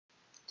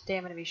Today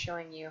I'm going to be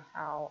showing you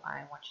how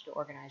I want you to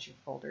organize your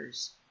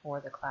folders for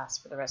the class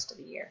for the rest of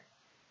the year.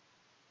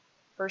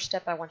 First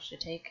step I want you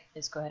to take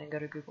is go ahead and go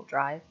to Google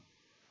Drive.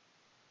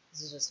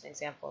 This is just an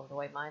example of the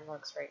way mine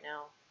looks right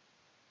now.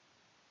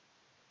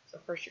 So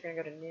first you're going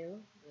to go to New,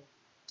 in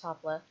the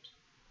top left,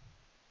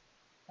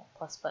 that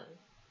plus button,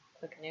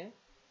 click New.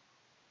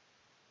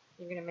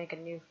 You're going to make a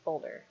new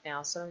folder.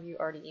 Now some of you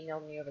already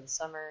emailed me over the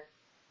summer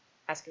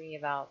asking me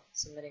about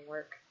submitting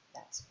work.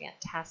 That's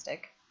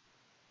fantastic.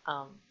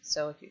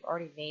 So if you've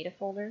already made a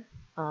folder,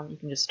 you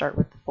can just start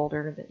with the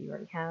folder that you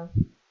already have.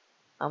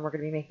 We're going to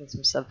be making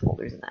some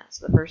subfolders in that.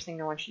 So the first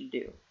thing I want you to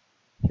do,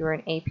 if you're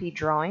in AP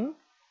Drawing,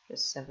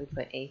 just simply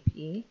put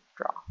AP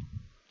Draw.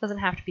 It doesn't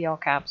have to be all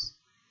caps.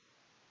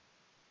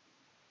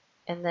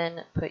 And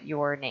then put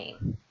your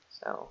name.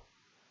 So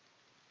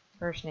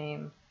first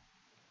name,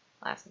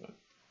 last name.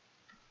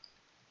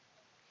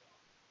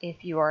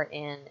 If you are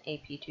in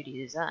AP 2D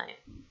Design,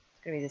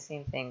 it's going to be the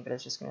same thing, but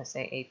it's just going to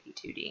say AP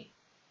 2D.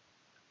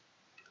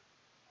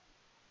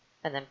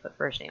 And then put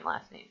first name,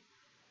 last name.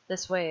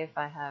 This way, if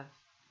I have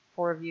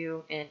 4 of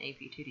you in AP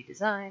 2D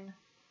Design,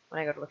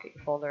 when I go to look at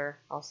your folder,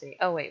 I'll see,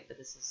 oh wait, but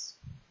this is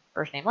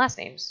first name, last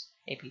name's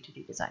AP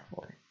 2D Design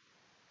folder.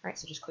 Alright,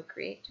 so just click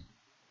Create.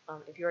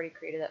 If you already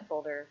created that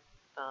folder,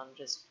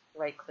 just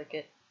right-click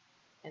it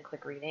and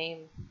click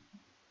Rename,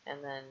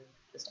 and then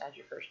just add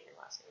your first name,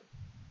 last name.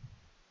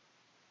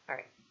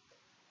 Alright,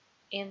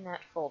 in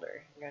that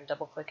folder, you're going to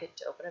double-click it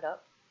to open it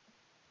up.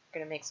 We're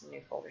going to make some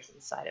new folders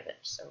inside of it.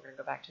 So we're going to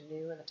go back to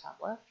New in the top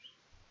left,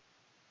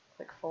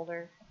 click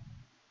Folder.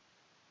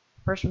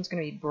 First one's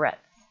going to be Breadth.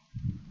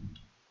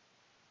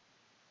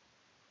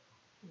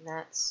 And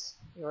that's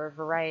your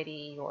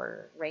variety,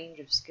 your range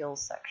of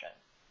skills section.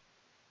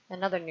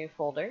 Another new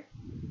folder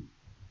is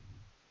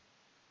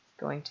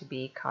going to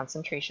be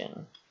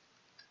Concentration,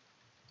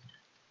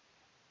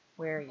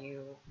 where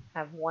you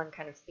have one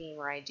kind of theme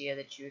or idea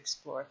that you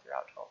explore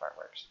throughout 12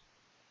 artworks.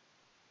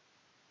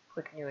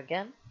 Click New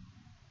again.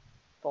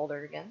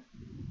 Folder again.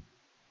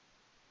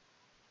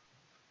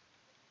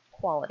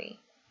 Quality.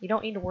 You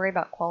don't need to worry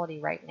about quality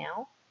right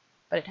now,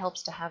 but it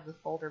helps to have the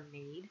folder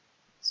made.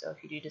 So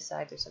if you do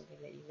decide there's something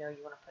that you know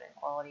you want to put in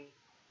quality,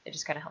 it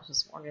just kind of helps with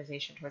some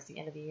organization towards the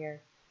end of the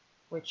year,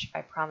 which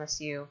I promise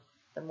you,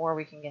 the more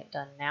we can get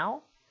done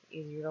now, the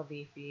easier it'll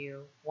be for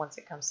you once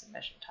it comes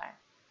submission time.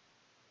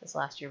 This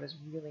last year was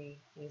really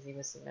easy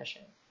with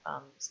submission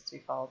since we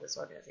followed this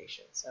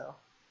organization, so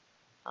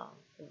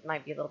it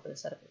might be a little bit of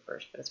setup at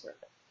first, but it's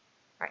worth it.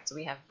 Alright, so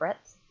we have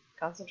breadth,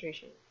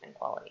 concentration, and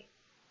quality.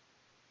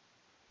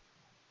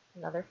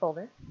 Another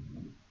folder.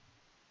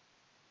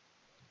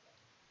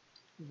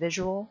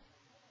 Visual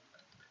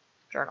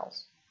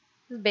journals.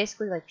 This is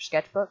basically like your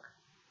sketchbook,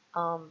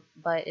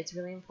 but it's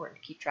really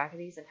important to keep track of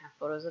these and have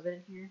photos of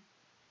it in here.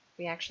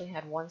 We actually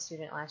had one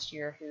student last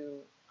year who,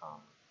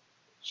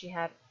 she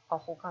had a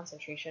whole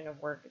concentration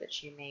of work that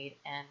she made,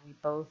 and we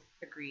both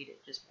agreed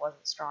it just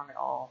wasn't strong at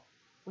all.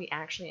 We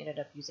actually ended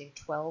up using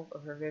 12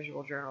 of her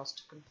visual journals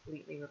to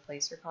completely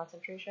replace her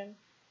concentration,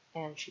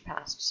 and she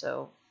passed,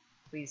 so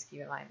please keep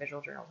in mind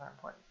visual journals are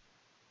important.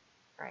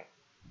 Alright,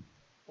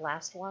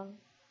 last one,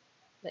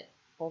 that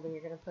folder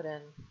you're going to put in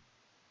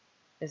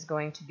is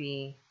going to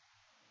be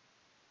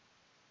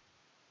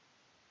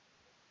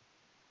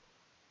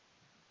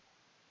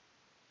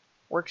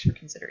Works for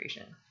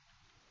Consideration.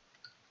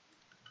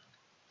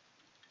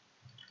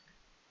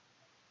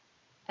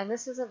 And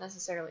this isn't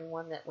necessarily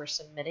one that we're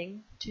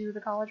submitting to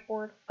the College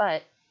Board,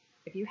 but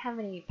if you have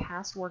any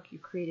past work you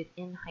created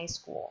in high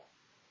school,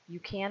 you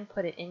can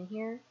put it in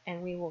here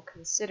and we will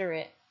consider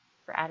it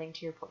for adding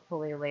to your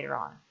portfolio later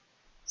on.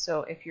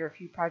 So if you're a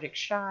few projects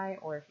shy,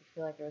 or if you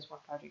feel like there was one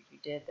project you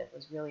did that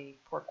was really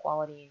poor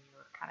quality and you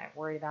were kind of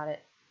worried about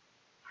it,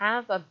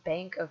 have a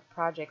bank of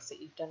projects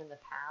that you've done in the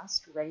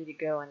past ready to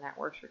go in that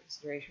Works for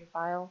Consideration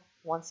file.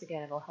 Once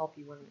again, it'll help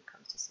you when it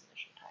comes to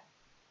submission time.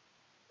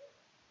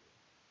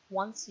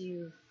 Once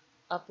you've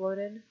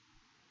uploaded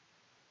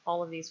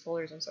all of these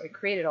folders,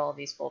 created all of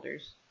these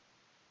folders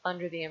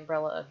under the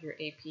umbrella of your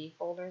AP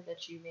folder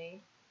that you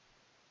made,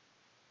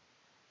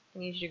 I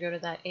need you to go to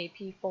that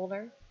AP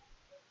folder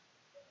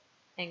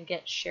and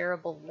get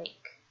Shareable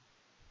Link.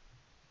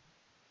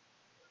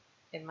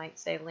 It might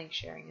say link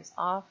sharing is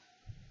off.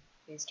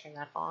 Please turn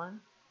that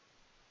on.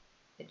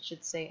 It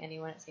should say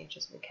anyone at St.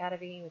 Joseph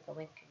Academy with a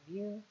link can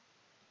view.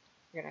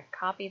 You're going to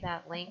copy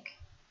that link,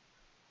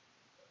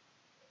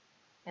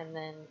 and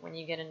then when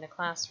you get into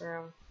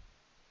Classroom,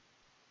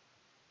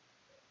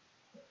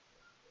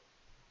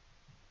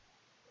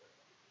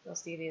 you'll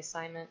see the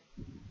assignment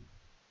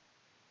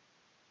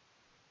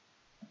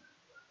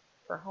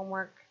for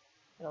homework.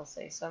 It'll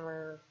say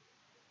Summer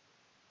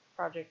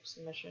Project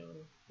Submission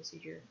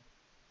Procedure.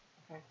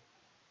 Okay,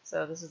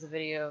 so this is the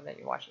video that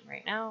you're watching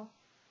right now.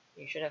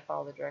 You should have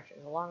followed the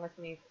directions along with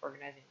me for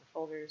organizing your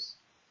folders.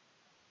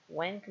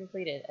 When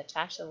completed,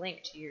 attach the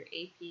link to your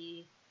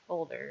AP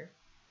folder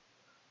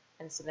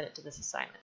and submit it to this assignment.